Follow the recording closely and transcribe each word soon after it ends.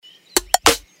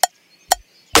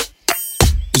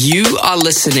You are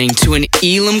listening to an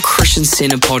Elim Christian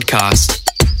Center podcast.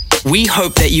 We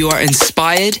hope that you are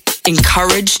inspired,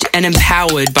 encouraged, and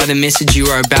empowered by the message you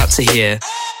are about to hear.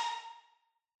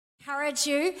 Encourage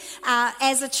you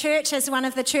as a church, as one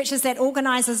of the churches that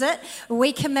organises it,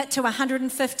 we commit to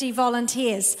 150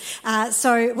 volunteers.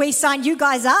 So we sign you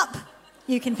guys up.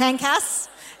 You can thank us.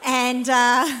 And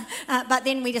but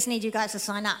then we just need you guys to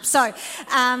sign up. So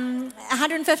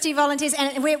 150 volunteers,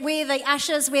 and we're the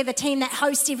ushers, we're the team that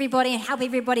host everybody and help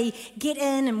everybody get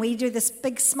in, and we do this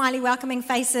big smiley welcoming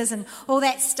faces and all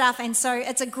that stuff. And so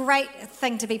it's a great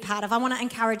thing to be part of. I want to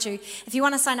encourage you, if you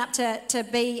want to sign up to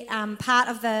be part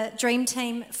of the dream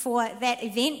team for that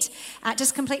event,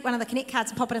 just complete one of the Connect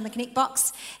cards and pop it in the Connect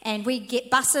box. And we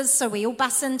get buses, so we all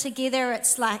bus in together.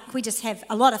 It's like we just have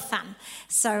a lot of fun.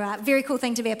 So very cool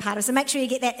thing to be a part of. So make sure you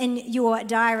get that in your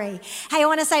diary. Hey, I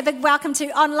want to say a big welcome to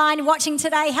online watching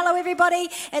today. Hello, everybody.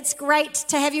 It's great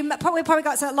to have you. We've probably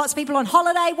got lots of people on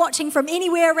holiday watching from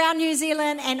anywhere around New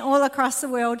Zealand and all across the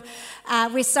world.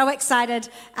 We're so excited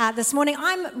this morning.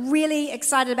 I'm really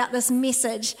excited about this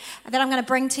message that I'm going to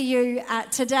bring to you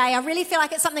today. I really feel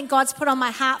like it's something God's put on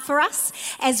my heart for us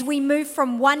as we move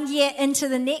from one year into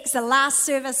the next, the last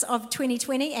service of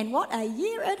 2020, and what a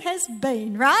year it has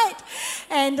been, right?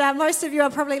 And most of you are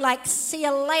probably like, see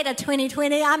you later,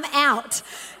 2020, I'm out.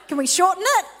 Can we shorten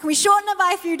it? Can we shorten it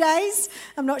by a few days?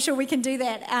 I'm not sure we can do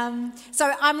that.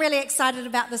 So I'm really excited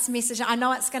about this message. I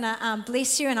know it's going to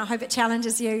bless you, and I hope it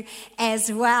challenges you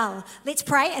as well. Let's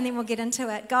pray, and then we'll get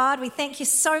into it. God, we thank you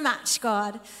so much,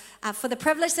 God, for the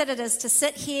privilege that it is to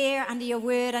sit here under your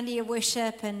word, under your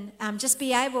worship, and just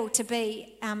be able to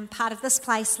be part of this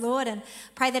place, Lord. And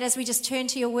pray that as we just turn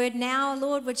to your word now,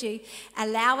 Lord, would you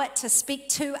allow it to speak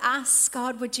to us?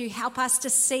 God, would you help us to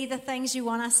see the things you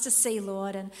want us to see,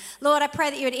 Lord? And Lord, I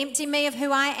pray that you would empty me of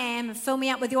who I am and fill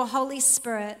me up with your Holy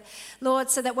Spirit,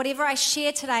 Lord, so that whatever I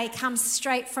share today comes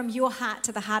straight from your heart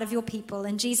to the heart of your people.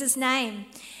 In Jesus' name,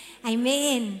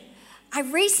 amen. I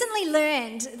recently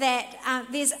learned that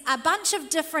there's a bunch of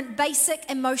different basic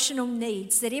emotional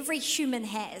needs that every human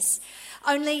has.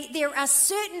 Only there are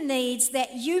certain needs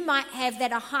that you might have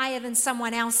that are higher than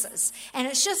someone else's. And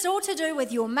it's just all to do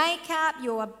with your makeup,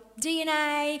 your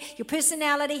DNA, your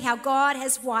personality, how God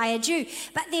has wired you.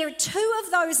 But there are two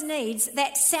of those needs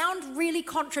that sound really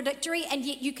contradictory, and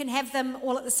yet you can have them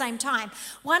all at the same time.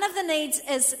 One of the needs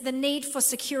is the need for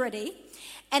security,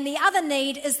 and the other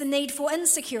need is the need for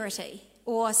insecurity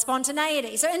or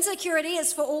spontaneity. So insecurity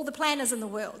is for all the planners in the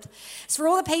world. It's for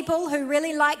all the people who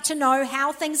really like to know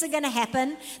how things are going to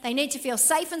happen. They need to feel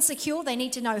safe and secure. They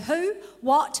need to know who,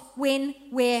 what, when,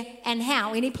 where, and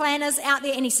how. Any planners out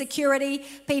there, any security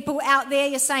people out there,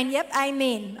 you're saying, yep,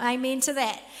 amen. Amen to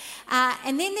that.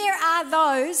 And then there are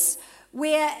those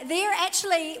where they're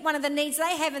actually, one of the needs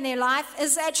they have in their life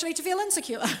is actually to feel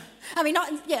insecure.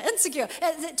 Insecure.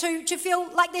 To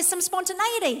feel like there's some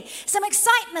spontaneity, some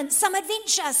excitement, some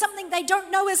adventure, something they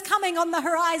don't know is coming on the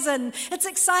horizon. It's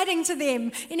exciting to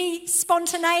them. Any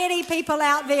spontaneity people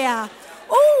out there?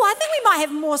 Oh, I think we might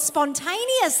have more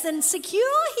spontaneous than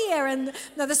secure here. And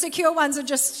no, the secure ones are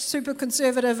just super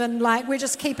conservative and like, we're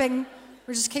just keeping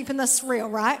this real,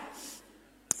 right?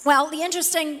 Well, the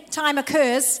interesting time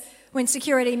occurs when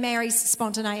security marries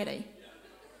spontaneity.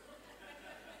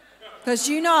 Because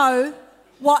you know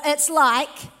what it's like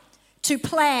to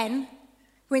plan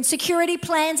when security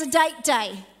plans a date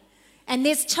day. And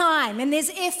there's time and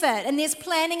there's effort and there's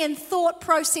planning and thought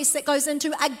process that goes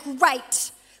into a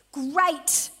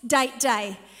great date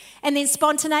day. And then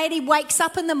spontaneity wakes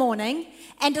up in the morning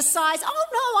and decides, oh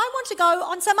no, I want to go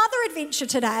on some other adventure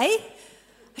today.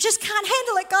 I just can't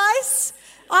handle it, guys.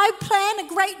 I plan a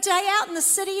great day out in the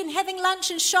city and having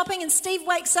lunch and shopping, and Steve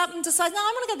wakes up and decides, no,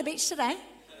 I want to go to the beach today.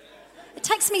 It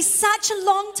takes me such a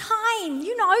long time,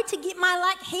 to get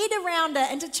my head around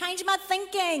it and to change my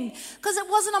thinking, because it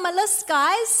wasn't on my list,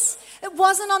 guys. It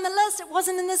wasn't on the list. It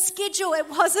wasn't in the schedule. It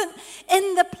wasn't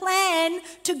in the plan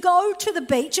to go to the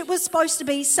beach. It was supposed to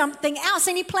be something else.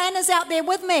 Any planners out there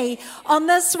with me on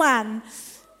this one?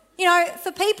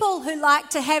 For people who like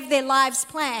to have their lives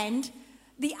planned,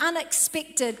 the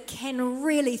unexpected can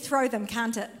really throw them,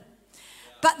 can't it?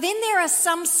 But then there are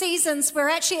some seasons where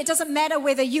actually it doesn't matter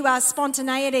whether you are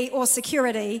spontaneity or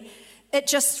security, it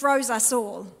just throws us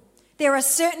all. There are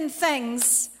certain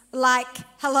things like,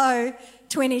 hello,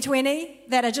 2020,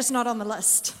 that are just not on the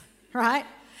list, right?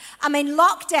 I mean,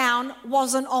 lockdown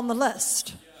wasn't on the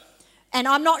list. And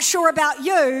I'm not sure about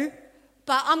you,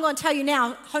 but I'm going to tell you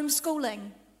now,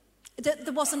 homeschooling,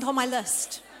 that wasn't on my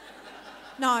list.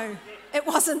 No, it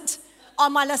wasn't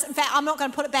on my list. In fact, I'm not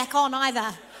going to put it back on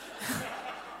either.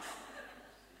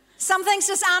 Some things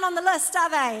just aren't on the list,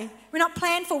 are they? We're not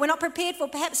planned for, we're not prepared for.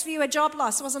 Perhaps for you, a job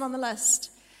loss wasn't on the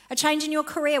list. A change in your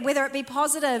career, whether it be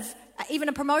positive, even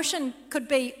a promotion could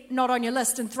be not on your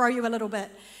list and throw you a little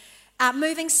bit.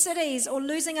 Moving cities or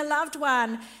losing a loved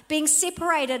one, being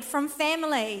separated from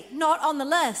family, not on the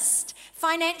list.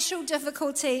 Financial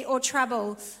difficulty or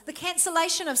trouble, the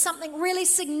cancellation of something really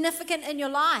significant in your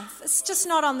life, it's just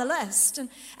not on the list. And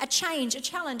a change, a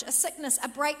challenge, a sickness, a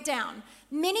breakdown.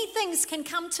 Many things can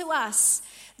come to us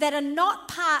that are not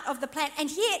part of the plan. And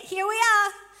yet, here we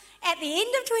are at the end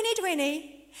of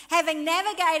 2020, having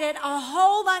navigated a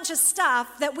whole bunch of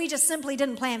stuff that we just simply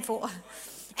didn't plan for.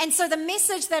 And so the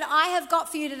message that I have got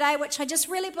for you today, which I just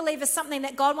really believe is something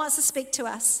that God wants to speak to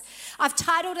us, I've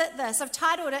titled it this. I've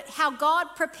titled it, How God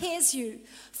Prepares You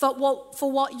for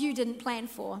what You Didn't Plan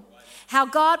For. How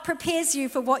God prepares you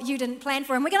for what you didn't plan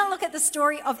for. And we're going to look at the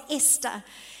story of Esther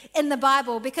in the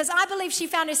Bible, because I believe she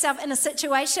found herself in a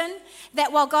situation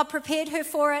that while God prepared her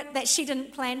for it, that she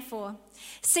didn't plan for.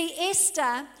 See,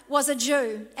 Esther was a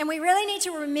Jew, and we really need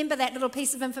to remember that little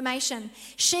piece of information.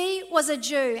 She was a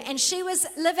Jew, and she was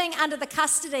living under the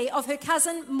custody of her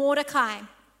cousin Mordecai.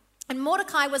 And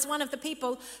Mordecai was one of the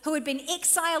people who had been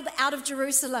exiled out of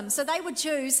Jerusalem. So they were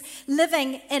Jews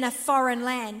living in a foreign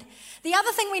land. The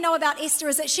other thing we know about Esther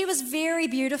is that she was very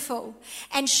beautiful.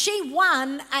 And she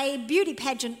won a beauty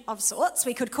pageant of sorts,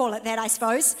 we could call it that, I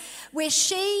suppose, where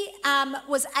she won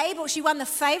the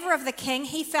favor of the king.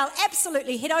 He fell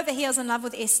absolutely head over heels in love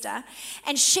with Esther.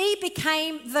 And she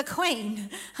became the queen.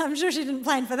 I'm sure she didn't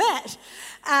plan for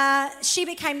that. She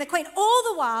became the queen. All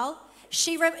the while,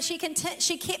 she kept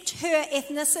her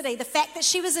ethnicity, the fact that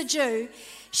she was a Jew,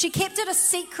 she kept it a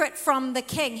secret from the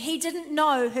king. He didn't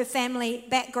know her family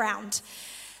background.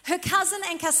 Her cousin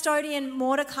and custodian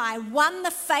Mordecai won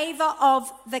the favor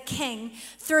of the king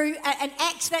through an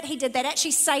act that he did that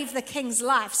actually saved the king's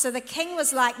life. So the king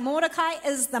was like, Mordecai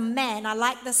is the man. I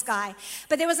like this guy.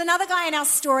 But there was another guy in our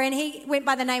story, and he went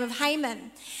by the name of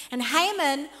Haman. And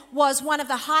Haman was one of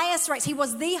the highest ranks. He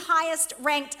was the highest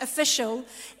ranked official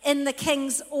in the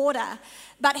king's order.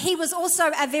 But he was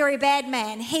also a very bad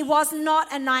man. He was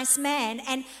not a nice man.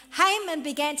 And Haman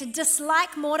began to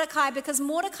dislike Mordecai because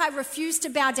Mordecai refused to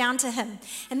bow down to him.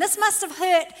 And this must have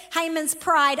hurt Haman's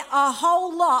pride a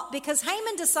whole lot, because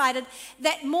Haman decided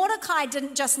that Mordecai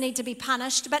didn't just need to be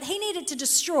punished, but he needed to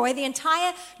destroy the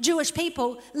entire Jewish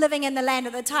people living in the land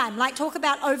at the time. Like, talk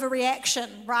about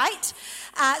overreaction, right?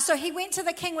 So he went to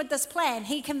the king with this plan.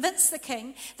 He convinced the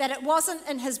king that it wasn't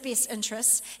in his best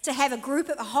interest to have a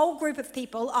whole group of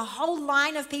people, a whole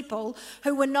line of people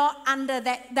who were not under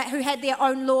that who had their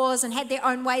own laws and had their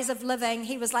own ways of living.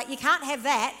 He was like, you can't have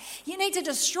that. You need to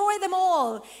destroy them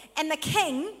all. And the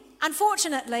king,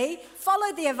 unfortunately,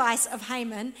 followed the advice of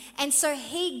Haman, and so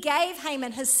he gave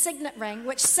Haman his signet ring,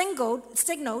 which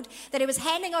signaled that he was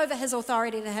handing over his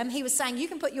authority to him. He was saying, you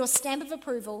can put your stamp of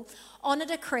approval on a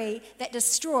decree that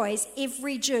destroys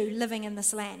every Jew living in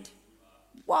this land.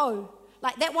 Whoa.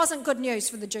 Like, that wasn't good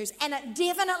news for the Jews, and it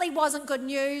definitely wasn't good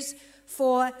news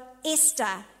for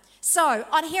Esther. So,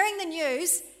 on hearing the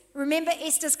news, remember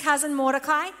Esther's cousin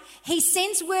Mordecai? He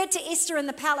sends word to Esther in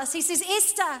the palace. He says,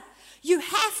 Esther, you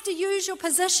have to use your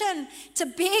position to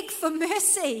beg for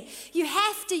mercy. You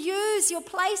have to use your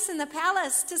place in the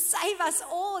palace to save us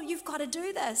all. You've got to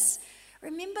do this.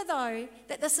 Remember, though,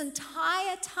 that this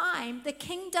entire time, the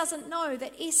king doesn't know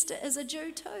that Esther is a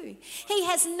Jew too. He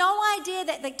has no idea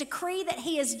that the decree that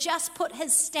he has just put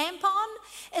his stamp on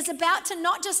is about to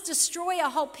not just destroy a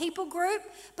whole people group,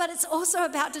 but it's also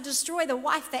about to destroy the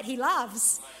wife that he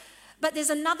loves. But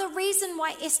there's another reason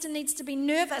why Esther needs to be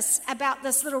nervous about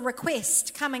this little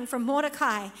request coming from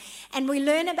Mordecai. And we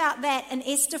learn about that in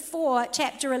Esther 4,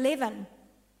 chapter 11,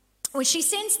 where she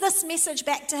sends this message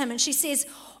back to him, and she says,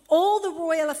 all the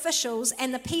royal officials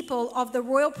and the people of the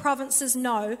royal provinces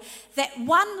know that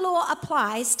one law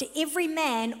applies to every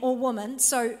man or woman.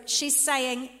 So she's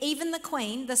saying even the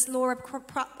queen, this law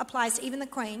applies to even the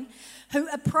queen, who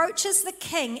approaches the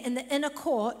king in the inner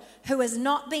court who has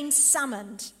not been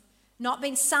summoned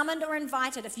or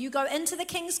invited. If you go into the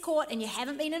king's court and you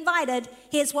haven't been invited,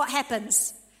 here's what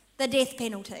happens: the death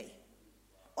penalty.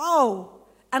 Oh,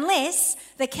 unless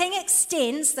the king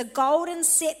extends the golden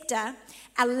scepter,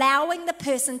 allowing the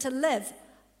person to live.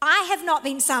 I have not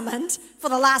been summoned for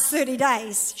the last 30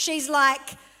 days. She's like,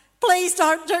 please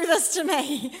don't do this to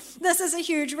me. This is a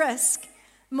huge risk.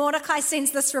 Mordecai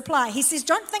sends this reply. He says,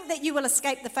 don't think that you will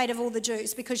escape the fate of all the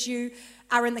Jews because you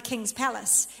are in the king's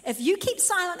palace. If you keep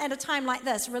silent at a time like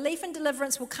this, relief and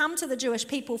deliverance will come to the Jewish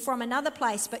people from another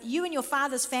place, but you and your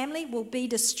father's family will be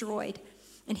destroyed.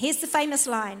 And here's the famous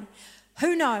line: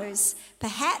 Who knows?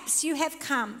 Perhaps you have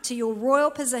come to your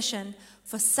royal position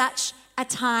for such a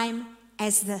time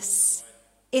as this.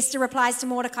 Esther replies to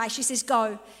Mordecai. She says,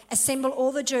 go, assemble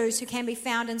all the Jews who can be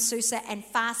found in Susa and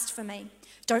fast for me.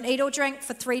 Don't eat or drink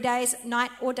for 3 days,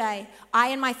 night or day. I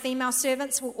and my female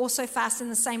servants will also fast in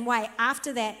the same way.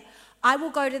 After that, I will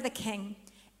go to the king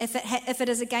if it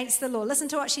is against the law. Listen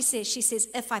to what she says. She says,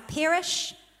 if I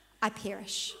perish, I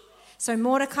perish. So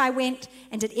Mordecai went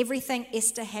and did everything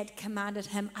Esther had commanded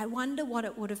him. I wonder what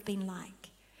it would have been like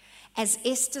as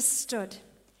Esther stood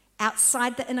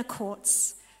outside the inner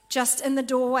courts, just in the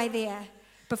doorway there,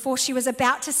 before she was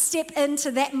about to step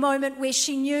into that moment where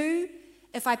she knew,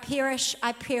 if I perish,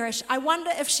 I perish. I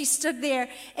wonder if she stood there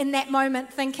in that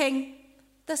moment thinking,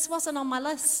 this wasn't on my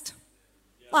list.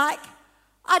 Like,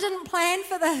 I didn't plan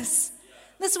for this.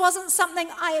 This wasn't something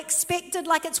I expected.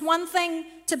 Like, it's one thing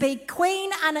to be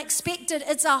queen unexpected.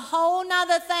 It's a whole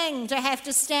nother thing to have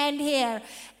to stand here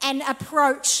and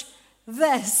approach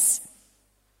this.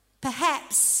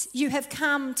 Perhaps you have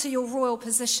come to your royal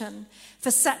position for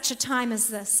such a time as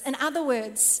this. In other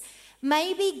words,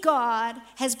 maybe God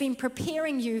has been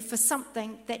preparing you for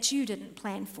something that you didn't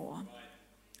plan for.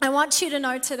 I want you to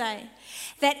know today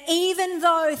that even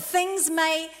though things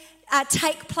may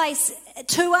take place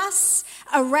to us,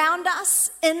 around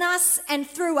us, in us, and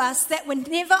through us that were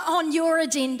never on your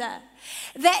agenda,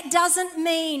 that doesn't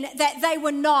mean that they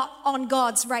were not on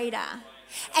God's radar.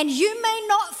 And you may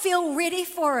not feel ready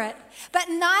for it, but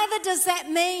neither does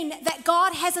that mean that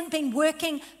God hasn't been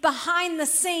working behind the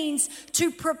scenes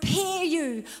to prepare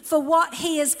you for what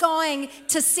he is going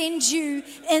to send you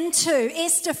into.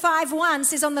 Esther 5:1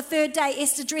 says, on the third day,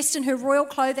 Esther dressed in her royal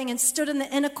clothing and stood in the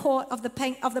inner court of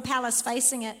the palace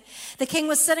facing it. The king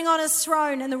was sitting on his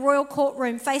throne in the royal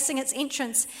courtroom facing its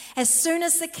entrance. As soon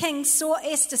as the king saw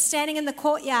Esther standing in the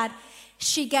courtyard,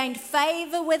 she gained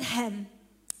favor with him.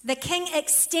 The king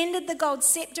extended the gold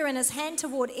scepter in his hand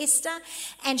toward Esther,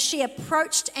 and she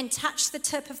approached and touched the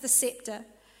tip of the scepter.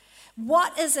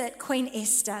 What is it, Queen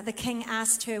Esther? The king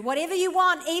asked her. Whatever you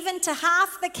want, even to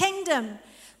half the kingdom,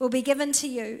 will be given to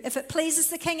you. If it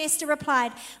pleases the king, Esther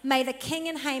replied, may the king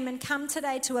and Haman come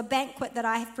today to a banquet that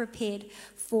I have prepared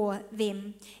for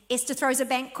them. Esther throws a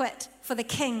banquet for the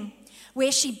king,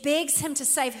 where she begs him to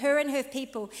save her and her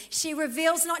people. She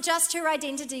reveals not just her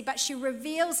identity, but she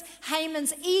reveals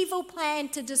Haman's evil plan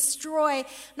to destroy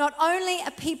not only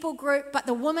a people group, but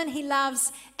the woman he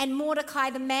loves, and Mordecai,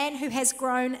 the man who has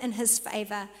grown in his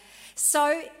favor.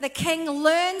 So the king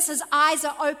learns, his eyes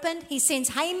are opened. He sends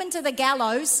Haman to the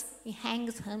gallows. He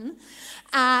hangs him.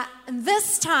 And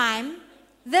this time,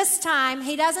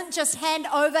 he doesn't just hand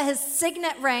over his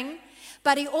signet ring,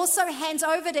 but he also hands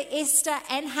over to Esther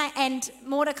and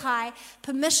Mordecai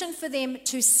permission for them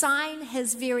to sign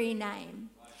his very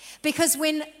name. Because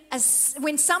when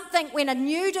a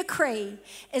new decree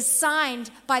is signed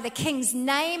by the king's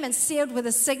name and sealed with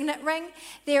a signet ring,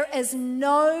 there is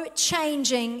no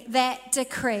changing that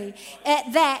decree.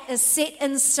 That is set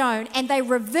in stone, and they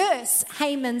reverse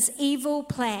Haman's evil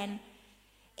plan.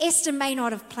 Esther may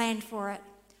not have planned for it,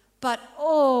 but,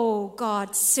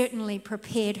 God certainly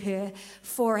prepared her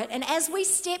for it. And as we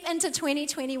step into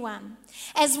 2021,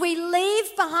 as we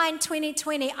leave behind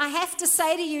 2020, I have to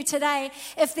say to you today,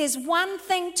 if there's one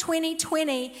thing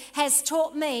 2020 has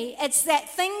taught me, it's that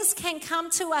things can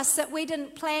come to us that we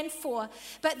didn't plan for,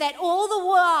 but that all the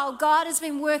while God has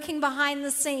been working behind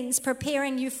the scenes,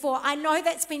 preparing you for. I know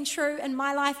that's been true in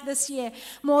my life this year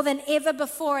more than ever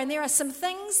before. And there are some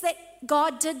things that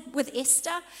God did with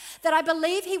Esther that I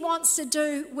believe he wants to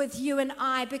do with you and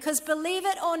I, because believe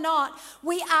it or not,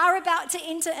 we are about to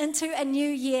enter into a new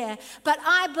year. But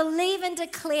I believe and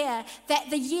declare that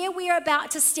the year we are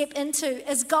about to step into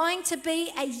is going to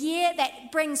be a year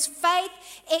that brings faith,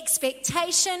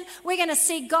 expectation. We're going to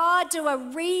see God do a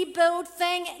rebuild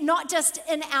thing, not just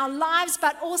in our lives,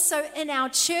 but also in our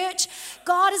church.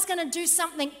 God is going to do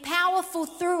something powerful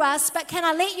through us, but can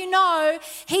I let you know,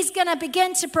 he's going to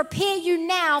begin to prepare you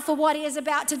now for what he is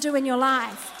about to do in your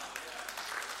life.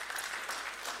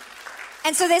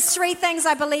 And so there's 3 things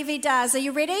I believe he does. Are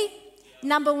you ready?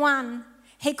 Number 1,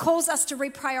 he calls us to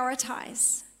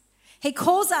reprioritize. He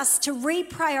calls us to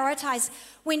reprioritize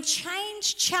when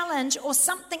change, challenge, or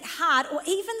something hard, or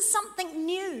even something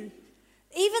new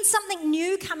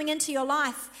coming into your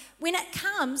life, when it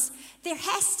comes, there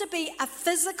has to be a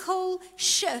physical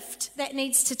shift that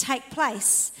needs to take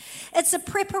place. It's a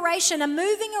preparation, a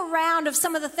moving around of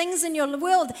some of the things in your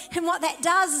world. And what that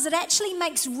does is it actually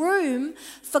makes room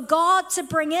for God to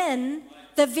bring in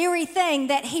the very thing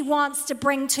that he wants to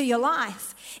bring to your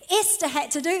life. Esther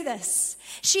had to do this.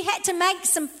 She had to make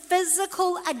some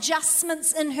physical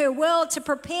adjustments in her world to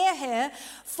prepare her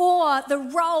for the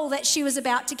role that she was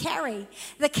about to carry.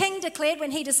 The king declared,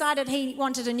 when he decided he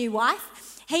wanted a new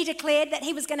wife, he declared that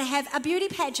he was going to have a beauty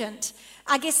pageant.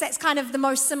 I guess that's kind of the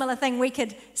most similar thing we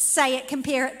could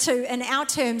compare it to in our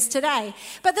terms today.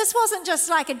 But this wasn't just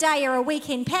like a day or a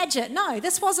weekend pageant. No,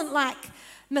 this wasn't like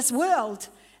Miss World.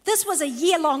 This was a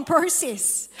year-long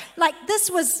process. Like this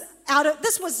was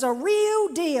a real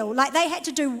deal. Like they had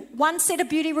to do one set of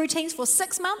beauty routines for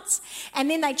 6 months, and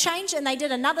then they changed and they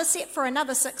did another set for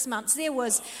another 6 months. There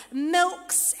was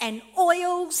milks and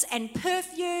oils and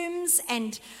perfumes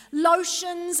and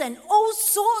lotions and all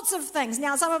sorts of things.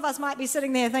 Now, some of us might be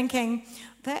sitting there thinking,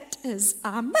 that is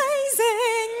amazing.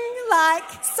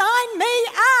 Like, sign me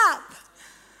up.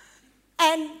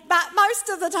 But most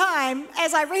of the time,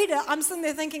 as I read it, I'm sitting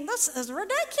there thinking, this is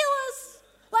ridiculous.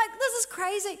 Like, this is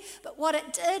crazy. But what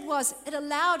it did was it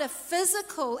allowed a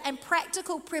physical and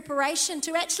practical preparation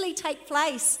to actually take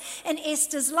place in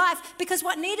Esther's life, because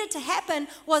what needed to happen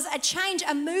was a change,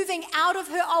 a moving out of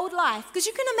her old life. Because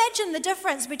you can imagine the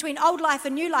difference between old life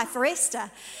and new life for Esther.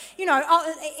 You know,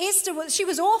 Esther, she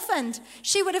was orphaned.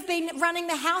 She would have been running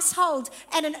the household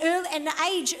at an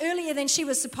age earlier than she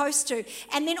was supposed to.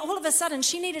 And then all of a sudden,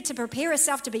 she needed to prepare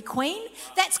herself to be queen.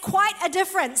 That's quite a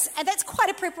difference. And that's quite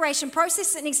a preparation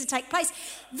process that needs to take place.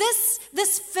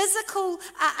 This physical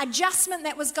adjustment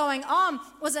that was going on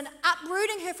was an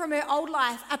uprooting her from her old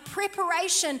life, a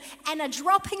preparation and a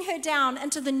dropping her down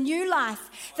into the new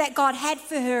life that God had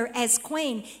for her as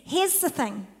queen. Here's the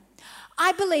thing.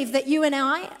 I believe that you and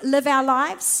I live our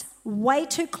lives way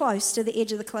too close to the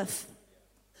edge of the cliff.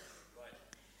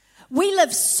 We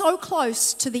live so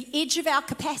close to the edge of our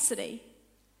capacity,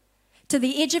 to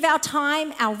the edge of our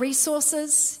time, our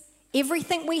resources,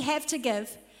 everything we have to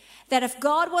give, that if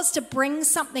God was to bring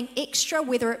something extra,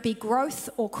 whether it be growth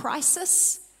or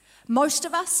crisis, most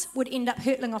of us would end up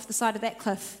hurtling off the side of that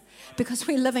cliff because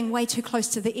we're living way too close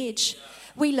to the edge.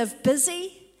 We live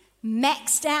busy,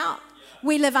 maxed out.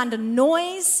 We live under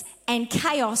noise and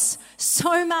chaos,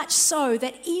 so much so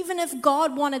that even if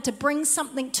God wanted to bring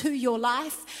something to your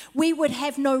life, we would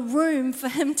have no room for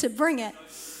him to bring it.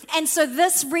 And so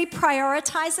this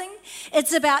reprioritizing,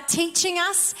 it's about teaching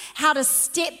us how to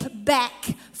step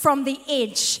back from the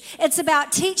edge. It's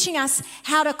about teaching us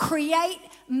how to create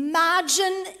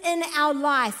margin in our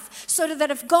life so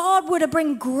that if God were to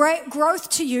bring great growth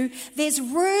to you, there's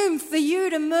room for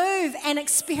you to move and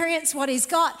experience what he's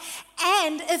got.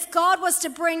 And if God was to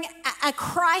bring a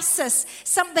crisis,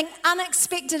 something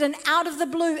unexpected and out of the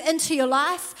blue into your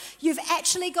life, you've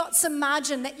actually got some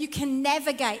margin that you can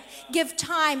navigate, give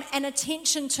time and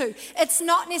attention to. It's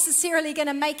not necessarily going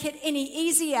to make it any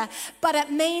easier, but it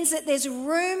means that there's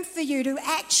room for you to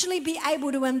actually be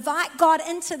able to invite God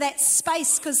into that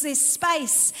space, because there's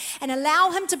space, and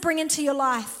allow him to bring into your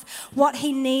life what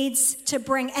he needs to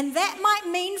bring. And that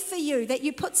might mean for you that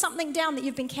you put something down that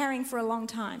you've been carrying for a long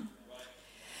time.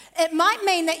 It might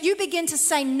mean that you begin to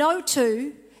say no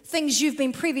to things you've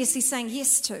been previously saying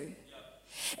yes to.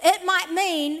 It might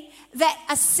mean that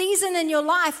a season in your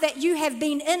life that you have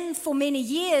been in for many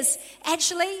years,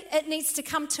 actually, it needs to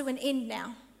come to an end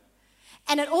now.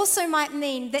 And it also might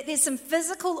mean that there's some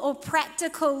physical or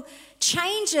practical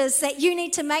changes that you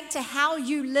need to make to how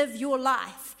you live your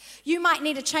life. You might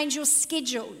need to change your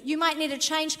schedule. You might need to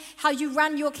change how you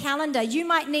run your calendar. You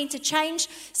might need to change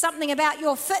something about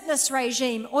your fitness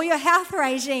regime or your health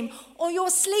regime or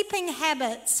your sleeping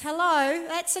habits. Hello,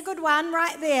 that's a good one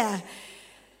right there.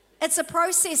 It's a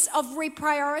process of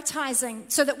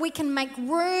reprioritizing so that we can make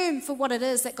room for what it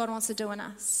is that God wants to do in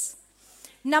us.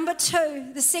 Number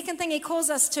 2, the second thing he calls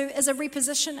us to is a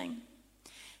repositioning.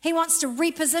 He wants to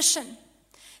reposition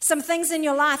some things in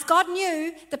your life. God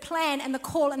knew the plan and the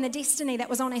call and the destiny that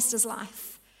was on Esther's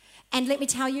life. And let me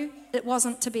tell you, it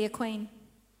wasn't to be a queen.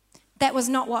 That was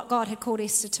not what God had called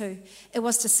Esther to. It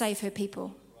was to save her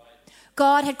people.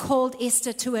 God had called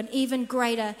Esther to an even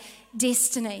greater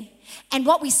destiny. And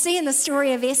what we see in the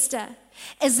story of Esther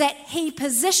is that he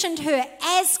positioned her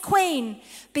as queen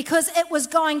because it was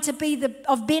going to be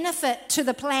of benefit to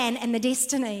the plan and the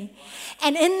destiny.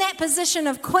 And in that position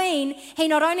of queen, he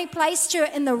not only placed her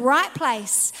in the right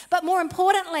place, but more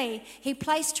importantly, he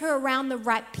placed her around the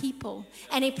right people.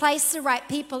 And he placed the right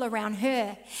people around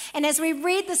her. And as we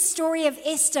read the story of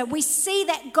Esther, we see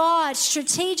that God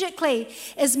strategically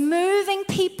is moving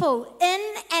people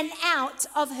in and out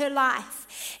of her life.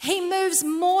 life. He moves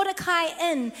Mordecai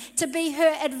in to be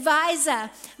her advisor.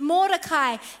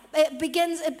 Mordecai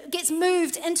gets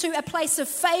moved into a place of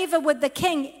favor with the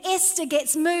king. Esther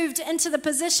gets moved into the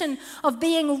position of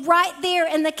being right there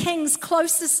in the king's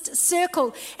closest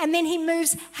circle. And then he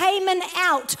moves Haman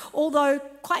out, although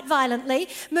quite violently,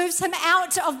 moves him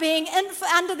out of being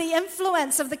under the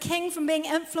influence of the king, from being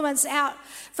influenced out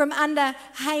from under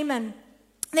Haman.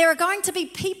 There are going to be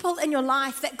people in your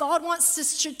life that God wants to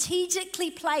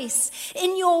strategically place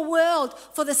in your world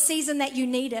for the season that you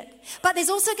need it. But there's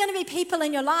also going to be people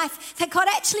in your life that God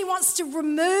actually wants to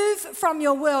remove from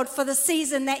your world for the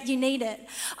season that you need it.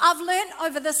 I've learned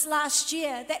over this last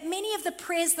year that many of the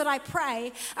prayers that I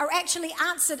pray are actually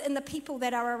answered in the people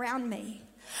that are around me.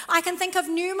 I can think of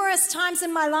numerous times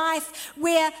in my life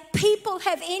where people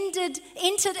have entered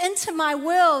into my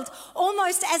world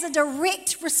almost as a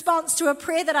direct response to a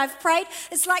prayer that I've prayed.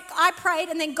 It's like I prayed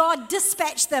and then God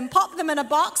dispatched them, popped them in a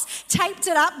box, taped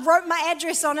it up, wrote my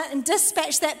address on it, and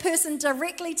dispatched that person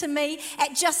directly to me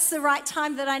at just the right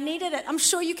time that I needed it. I'm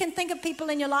sure you can think of people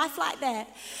in your life like that.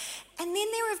 And then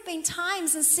there have been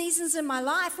times and seasons in my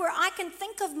life where I can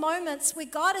think of moments where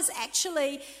God has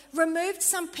actually removed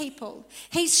some people.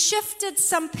 He's shifted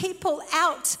some people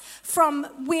out from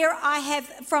where I have,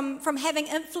 from having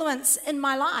influence in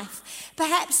my life.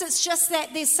 Perhaps it's just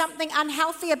that there's something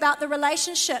unhealthy about the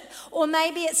relationship, or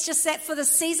maybe it's just that for the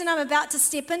season I'm about to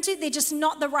step into, they're just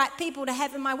not the right people to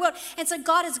have in my world. And so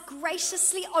God has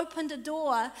graciously opened a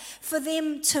door for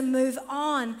them to move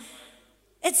on.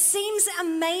 It seems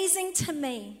amazing to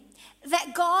me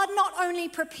that God not only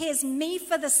prepares me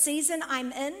for the season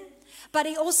I'm in, but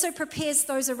He also prepares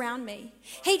those around me.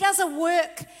 He does a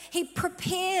work. He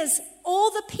prepares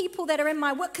all the people that are in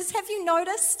my work. Because have you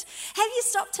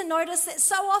stopped to notice that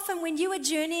so often when you are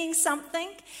journeying something,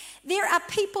 there are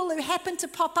people who happen to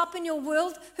pop up in your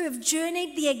world who have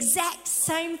journeyed the exact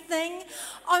same thing,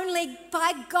 only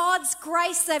by God's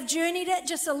grace they've journeyed it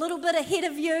just a little bit ahead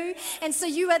of you. And so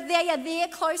they are there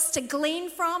close to glean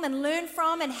from and learn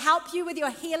from and help you with your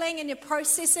healing and your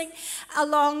processing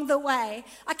along the way.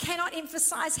 I cannot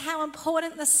emphasize how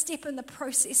important this step in the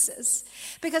process is,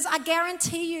 because I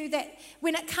guarantee you that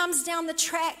when it comes down the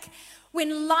track,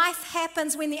 when life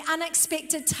happens, when the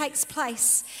unexpected takes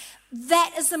place,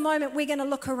 that is the moment we're going to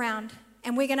look around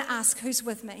and we're going to ask, who's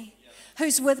with me?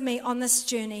 Who's with me on this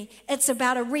journey? It's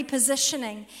about a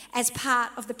repositioning as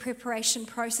part of the preparation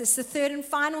process. The third and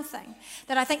final thing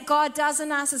that I think God does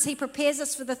in us as He prepares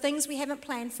us for the things we haven't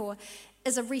planned for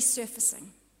is a resurfacing.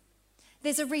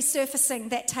 There's a resurfacing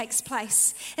that takes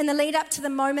place. In the lead up to the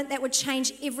moment that would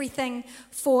change everything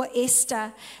for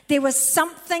Esther, there was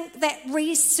something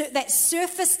that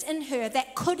surfaced in her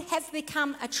that could have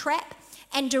become a trap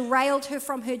and derailed her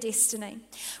from her destiny.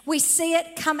 We see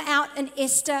it come out in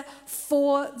Esther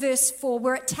 4 verse 4,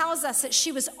 where it tells us that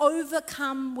she was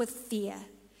overcome with fear.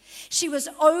 She was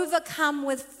overcome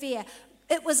with fear.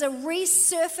 It was a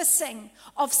resurfacing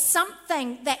of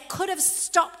something that could have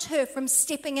stopped her from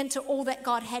stepping into all that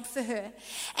God had for her.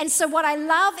 And so what I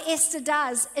love Esther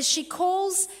does is she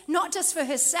calls not just for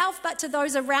herself, but to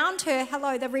those around her,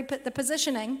 the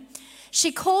positioning.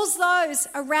 She calls those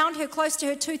around her, close to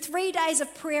her, to 3 days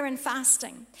of prayer and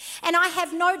fasting. And I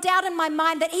have no doubt in my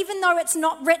mind that even though it's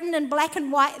not written in black and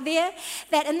white there,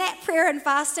 that in that prayer and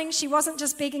fasting, she wasn't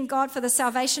just begging God for the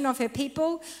salvation of her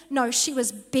people. No, she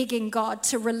was begging God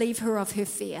to relieve her of her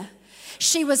fear.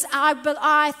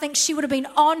 I think she would have been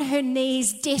on her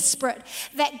knees, desperate,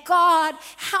 that God,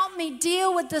 help me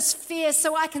deal with this fear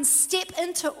so I can step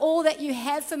into all that you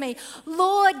have for me.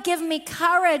 Lord, give me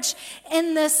courage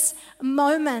in this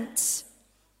moment.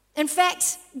 In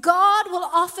fact, God will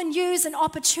often use an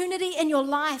opportunity in your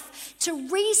life to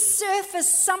resurface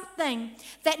something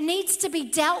that needs to be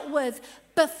dealt with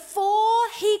before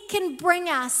He can bring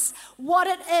us what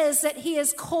it is that He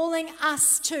is calling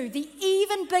us to, the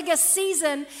even bigger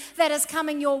season that is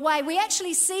coming your way. We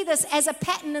actually see this as a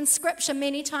pattern in Scripture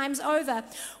many times over,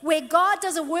 where God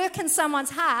does a work in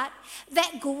someone's heart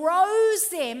that grows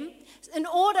them in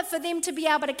order for them to be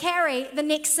able to carry the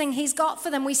next thing He's got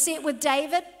for them. We see it with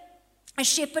David, a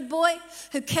shepherd boy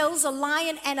who kills a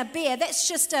lion and a bear. That's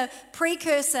just a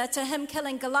precursor to him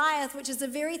killing Goliath, which is the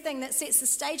very thing that sets the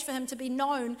stage for him to be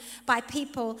known by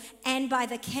people and by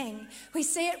the king. We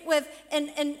see it with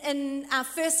in 1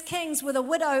 Kings with a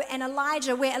widow and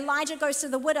Elijah, where Elijah goes to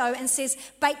the widow and says,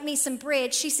 bake me some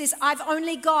bread. She says, I've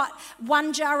only got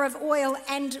 1 jar of oil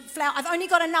and flour. I've only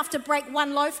got enough to break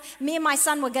 1 loaf. Me and my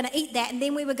son were going to eat that and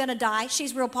then we were going to die.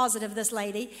 She's real positive, this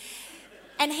lady.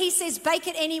 And he says, bake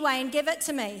it anyway and give it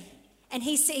to me. And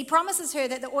he promises her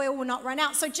that the oil will not run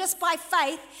out. So just by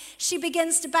faith, she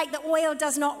begins to bake. The oil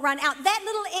does not run out. That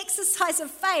little exercise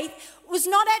of faith was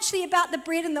not actually about the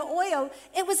bread and the oil.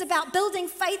 It was about building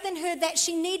faith in her that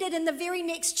she needed in the very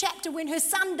next chapter when her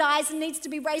son dies and needs to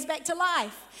be raised back to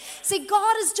life. See,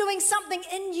 God is doing something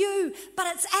in you, but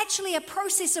it's actually a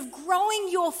process of growing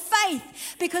your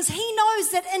faith, because he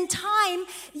knows that in time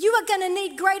you are going to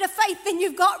need greater faith than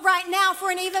you've got right now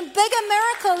for an even bigger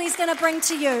miracle he's going to bring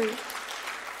to you.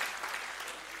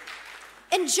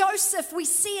 In Joseph, we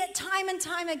see it time and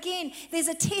time again. There's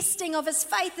a testing of his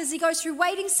faith as he goes through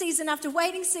waiting season after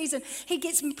waiting season. He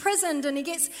gets imprisoned and he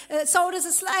gets sold as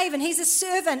a slave and he's a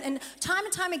servant. And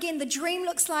time again, the dream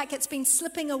looks like it's been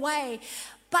slipping away.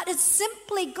 But it's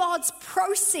simply God's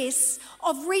process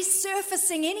of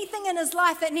resurfacing anything in his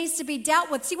life that needs to be dealt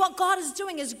with. See, what God is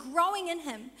doing is growing in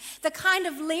him the kind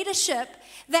of leadership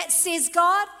that says,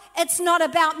 God, it's not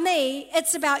about me,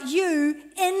 it's about you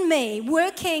in me,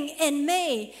 working in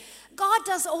me. God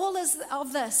does all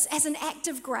of this as an act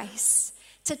of grace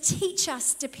to teach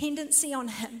us dependency on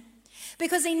him.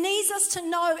 Because he needs us to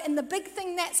know in the big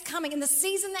thing that's coming, in the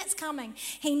season that's coming,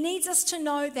 he needs us to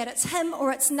know that it's him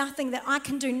or it's nothing, that I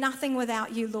can do nothing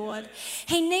without you, Lord.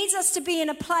 He needs us to be in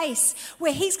a place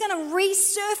where he's going to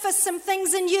resurface some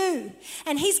things in you.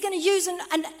 And he's going to use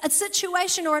a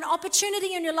situation or an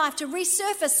opportunity in your life to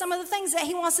resurface some of the things that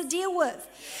he wants to deal with.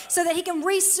 So that he can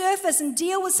resurface and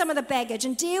deal with some of the baggage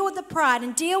and deal with the pride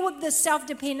and deal with the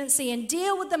self-dependency and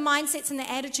deal with the mindsets and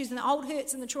the attitudes and the old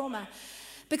hurts and the trauma.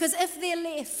 Because if they're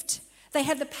left, they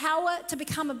have the power to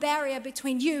become a barrier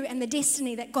between you and the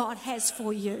destiny that God has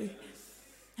for you.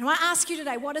 And I ask you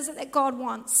today, what is it that God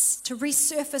wants to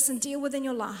resurface and deal with in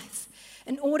your life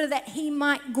in order that he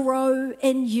might grow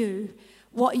in you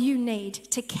what you need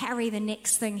to carry the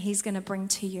next thing he's going to bring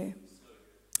to you?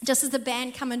 Just as the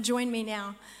band come and join me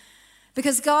now.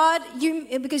 Because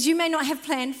you may not have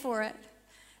planned for it,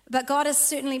 but God is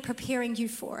certainly preparing you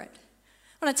for it.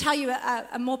 I want to tell you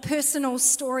a more personal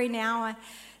story now.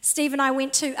 Steve and I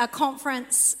went to a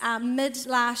conference mid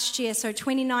last year, so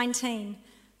 2019,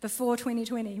 before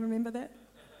 2020. Remember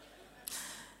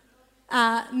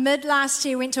that? Mid last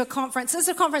year, went to a conference. This is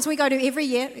a conference we go to every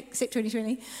year, except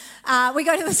 2020. We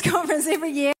go to this conference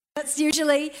every year. It's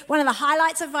usually one of the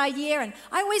highlights of our year, and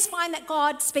I always find that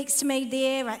God speaks to me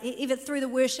there, either through the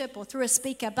worship or through a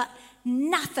speaker, but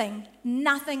nothing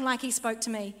like he spoke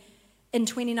to me in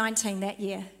 2019 that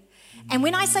year. And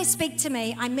when I say speak to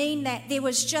me, I mean that there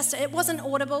was just, it wasn't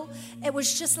audible, it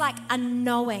was just like a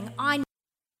knowing. I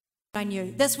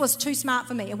knew. This was too smart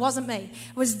for me. It wasn't me.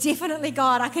 It was definitely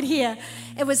God. I could hear.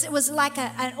 It was like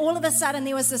all of a sudden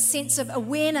there was a sense of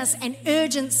awareness and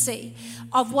urgency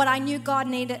of what I knew God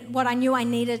needed, what I knew I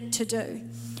needed to do.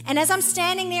 And as I'm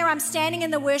standing there, I'm standing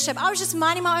in the worship. I was just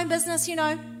minding my own business,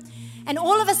 And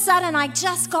all of a sudden, I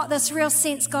just got this real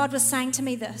sense God was saying to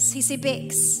me this. He said,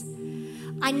 Bex,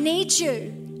 I need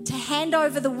you to hand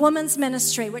over the women's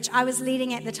ministry, which I was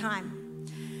leading at the time.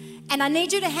 And I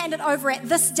need you to hand it over at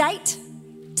this date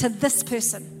to this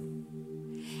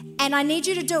person. And I need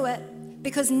you to do it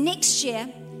because next year,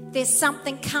 there's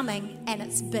something coming and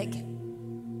it's big.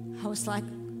 I was like,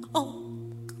 oh,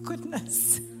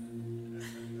 goodness.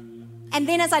 And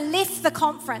then as I left the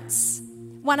conference,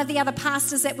 one of the other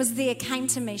pastors that was there came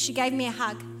to me. She gave me a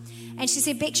hug. And she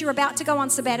said, Bex, you're about to go on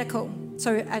sabbatical.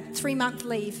 So a 3-month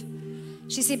leave.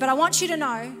 She said, but I want you to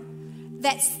know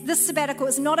that this sabbatical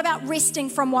is not about resting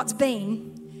from what's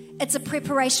been. It's a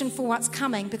preparation for what's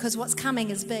coming, because what's coming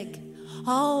is big.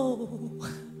 Oh.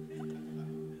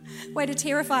 Way to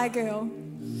terrify a girl.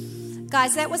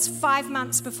 Guys, that was 5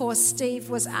 months before Steve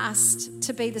was asked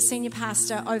to be the senior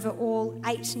pastor over all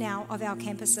 8 now of our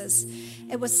campuses.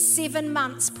 It was 7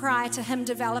 months prior to him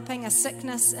developing a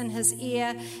sickness in his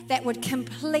ear that would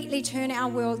completely turn our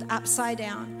world upside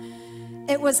down.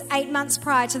 It was 8 months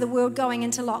prior to the world going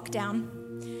into lockdown.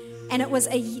 And it was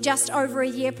just over a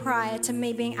year prior to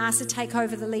me being asked to take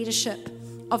over the leadership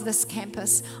of this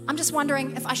campus. I'm just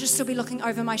wondering if I should still be looking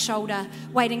over my shoulder,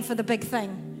 waiting for the big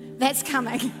thing that's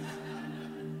coming.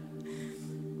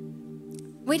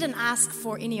 We didn't ask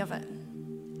for any of it,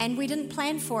 and we didn't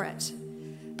plan for it.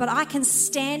 But I can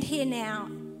stand here now,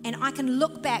 and I can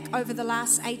look back over the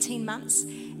last 18 months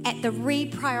at the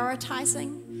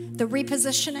reprioritizing, the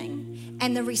repositioning,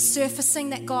 and the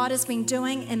resurfacing that God has been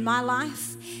doing in my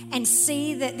life, and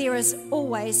see that there is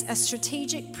always a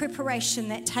strategic preparation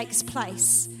that takes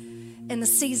place in the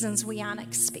seasons we aren't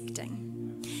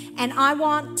expecting. And I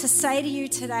want to say to you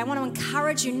today, I want to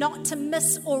encourage you not to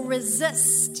miss or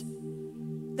resist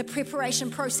the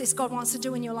preparation process God wants to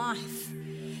do in your life.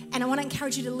 And I want to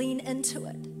encourage you to lean into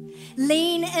it.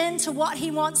 Lean into what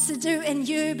He wants to do in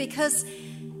you, because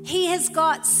He has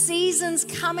got seasons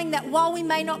coming that while we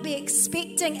may not be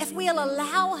expecting, if we'll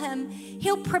allow Him,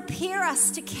 He'll prepare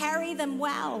us to carry them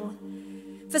well.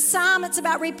 For some, it's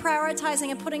about reprioritizing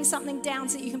and putting something down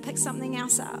so that you can pick something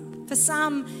else up. For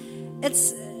some,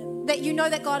 it's that you know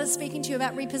that God is speaking to you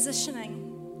about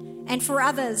repositioning. And for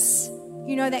others,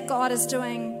 you know that God is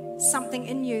doing something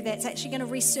in you that's actually going to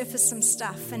resurface some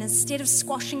stuff. And instead of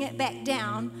squashing it back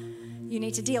down, you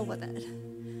need to deal with it.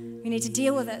 You need to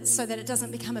deal with it so that it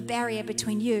doesn't become a barrier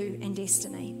between you and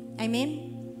destiny.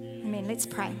 Amen? Amen. Let's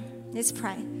pray. Let's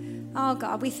pray. Oh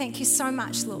God, we thank you so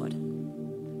much, Lord,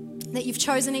 that you've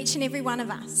chosen each and every one of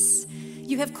us.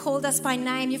 You have called us by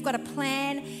name. You've got a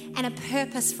plan and a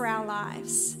purpose for our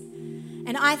lives.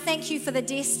 And I thank you for the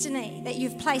destiny that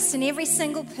you've placed in every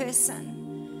single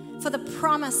person, for the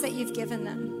promise that you've given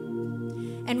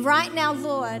them. And right now,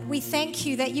 Lord, we thank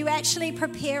you that you actually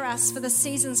prepare us for the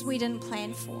seasons we didn't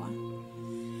plan for.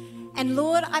 And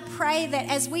Lord, I pray that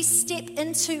as we step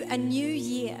into a new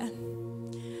year,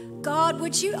 God,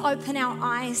 would you open our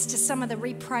eyes to some of the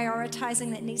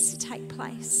reprioritizing that needs to take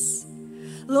place?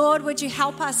 Lord, would you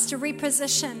help us to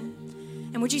reposition?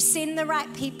 And would you send the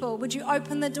right people? Would you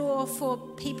open the door for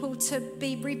people to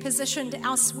be repositioned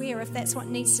elsewhere if that's what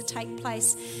needs to take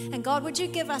place? And God, would you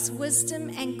give us wisdom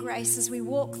and grace as we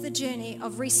walk the journey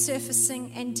of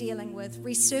resurfacing and dealing with,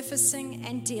 resurfacing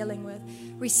and dealing with,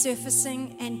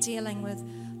 resurfacing and dealing with.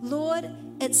 Lord,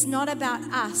 it's not about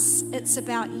us, it's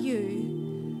about you.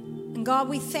 And God,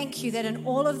 we thank you that in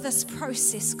all of this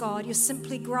process, God, you're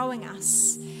simply growing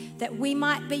us, that we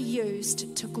might be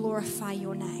used to glorify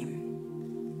your name.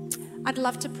 I'd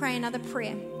love to pray another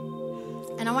prayer.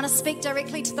 And I want to speak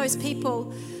directly to those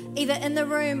people, either in the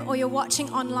room or you're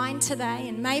watching online today.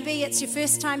 And maybe it's your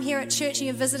first time here at church and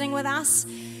you're visiting with us.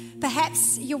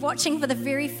 Perhaps you're watching for the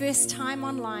very first time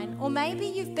online. Or maybe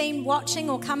you've been watching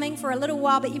or coming for a little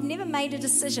while, but you've never made a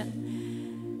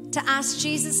decision to ask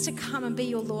Jesus to come and be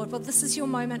your Lord. Well, this is your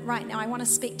moment right now. I want to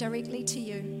speak directly to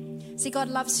you. See, God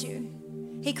loves you.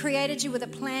 He created you with a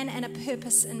plan and a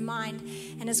purpose in mind.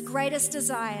 And his greatest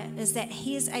desire is that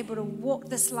he is able to walk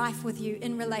this life with you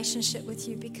in relationship with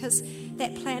you, because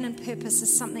that plan and purpose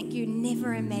is something you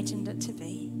never imagined it to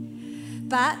be.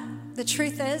 But the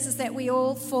truth is that we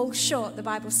all fall short, the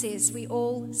Bible says. We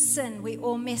all sin. We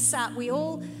all mess up. We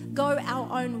all go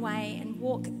our own way and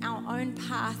walk our own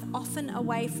path, often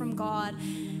away from God.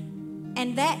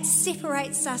 And that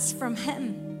separates us from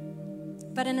him.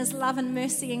 But in his love and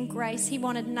mercy and grace, he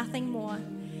wanted nothing more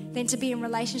than to be in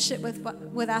relationship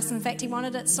with us. In fact, he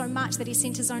wanted it so much that he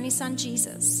sent his only son,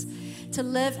 Jesus, to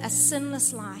live a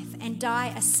sinless life and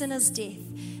die a sinner's death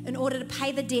in order to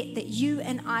pay the debt that you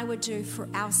and I would do for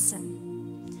our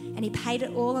sin. And he paid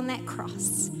it all on that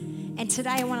cross. And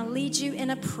today I want to lead you in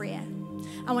a prayer.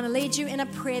 I want to lead you in a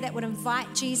prayer that would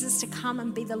invite Jesus to come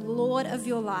and be the Lord of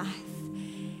your life.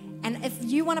 And if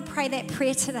you want to pray that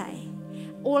prayer today,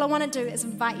 all I want to do is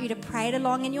invite you to pray it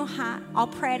along in your heart. I'll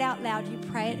pray it out loud. You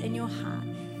pray it in your heart.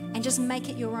 And just make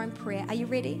it your own prayer. Are you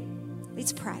ready?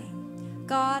 Let's pray.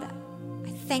 God, I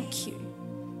thank you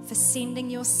for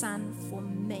sending your son for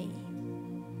me.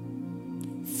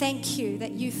 Thank you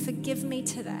that you forgive me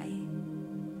today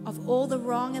of all the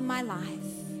wrong in my life.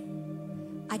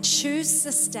 I choose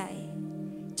this day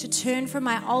to turn from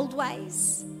my old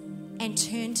ways and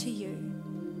turn to you.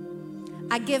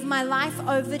 I give my life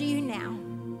over to you now.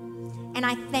 And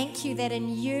I thank you that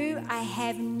in you I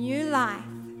have new life,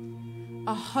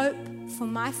 a hope for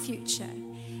my future,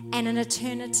 and an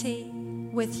eternity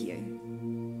with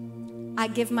you. I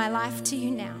give my life to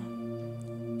you now,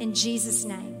 in Jesus'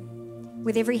 name.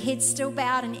 With every head still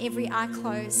bowed and every eye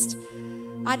closed,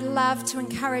 I'd love to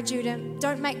encourage you to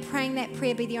don't make praying that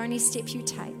prayer be the only step you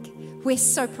take. We're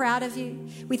so proud of you.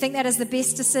 We think that is the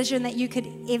best decision that you could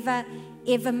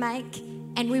ever make.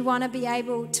 And we want to be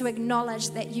able to acknowledge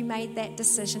that you made that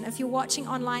decision. If you're watching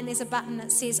online, there's a button that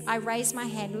says, I raise my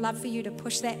hand. Love for you to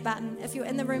push that button. If you're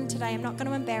in the room today, I'm not going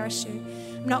to embarrass you.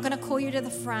 I'm not going to call you to the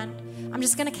front. I'm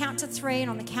just going to count to 3. And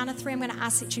on the count of 3, I'm going to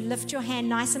ask that you lift your hand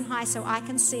nice and high so I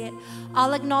can see it.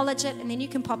 I'll acknowledge it, and then you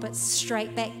can pop it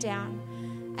straight back down.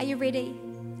 Are you ready?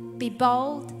 Be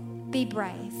bold, be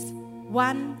brave.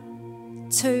 1,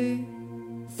 2,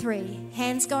 3.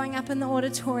 Hands going up in the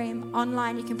auditorium.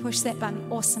 Online, you can push that button.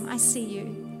 Awesome. I see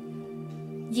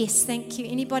you. Yes, thank you.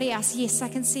 Anybody else? Yes, I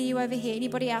can see you over here.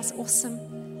 Anybody else? Awesome.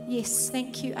 Yes,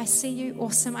 thank you. I see you.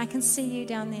 Awesome. I can see you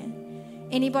down there.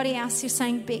 Anybody else? You're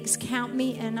saying, Bex, count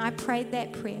me in. I prayed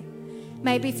that prayer.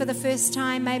 Maybe for the first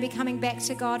time, maybe coming back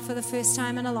to God for the first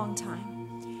time in a long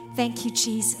time. Thank you,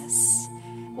 Jesus.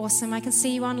 Awesome. I can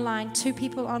see you online. 2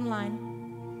 people online.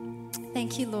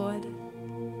 Thank you, Lord.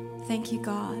 Thank you,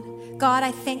 God. God,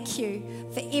 I thank you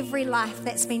for every life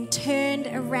that's been turned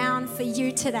around for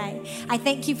you today. I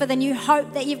thank you for the new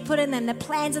hope that you've put in them, the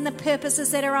plans and the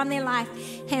purposes that are on their life.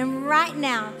 And right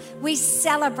now, we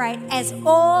celebrate as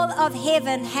all of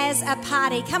heaven has a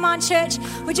party. Come on, church.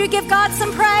 Would you give God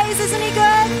some praise? Isn't he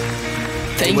good?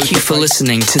 Thank you for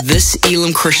listening to this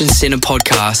Elim Christian Center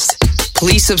podcast.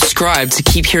 Please subscribe to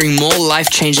keep hearing more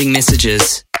life-changing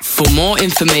messages. For more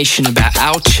information about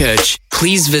our church,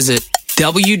 please visit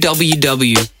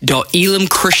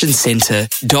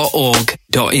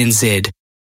www.elimchristiancenter.org.nz.